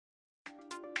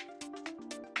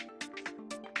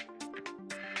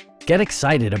Get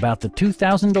excited about the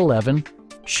 2011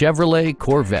 Chevrolet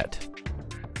Corvette.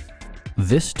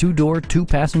 This two-door,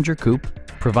 two-passenger coupe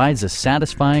provides a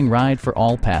satisfying ride for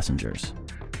all passengers.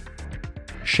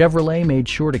 Chevrolet made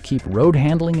sure to keep road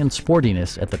handling and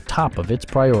sportiness at the top of its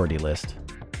priority list.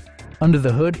 Under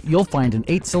the hood, you'll find an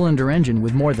 8-cylinder engine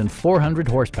with more than 400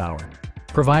 horsepower,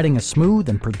 providing a smooth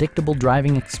and predictable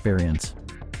driving experience.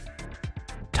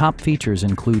 Top features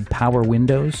include power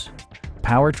windows,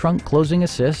 power trunk closing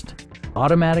assist,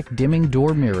 automatic dimming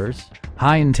door mirrors,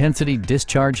 high-intensity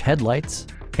discharge headlights,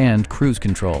 and cruise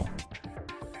control.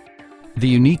 The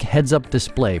unique heads-up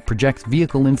display projects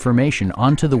vehicle information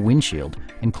onto the windshield,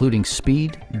 including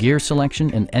speed, gear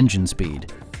selection, and engine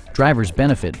speed. Drivers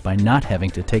benefit by not having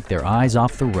to take their eyes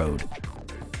off the road.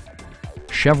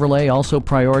 Chevrolet also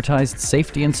prioritized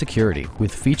safety and security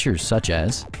with features such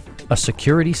as a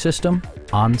security system,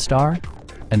 OnStar,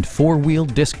 and 4-wheel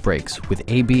disc brakes with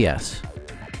ABS.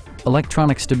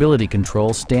 Electronic stability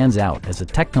control stands out as a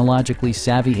technologically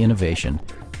savvy innovation,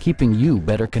 keeping you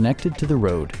better connected to the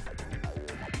road.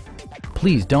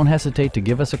 Please don't hesitate to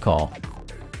give us a call.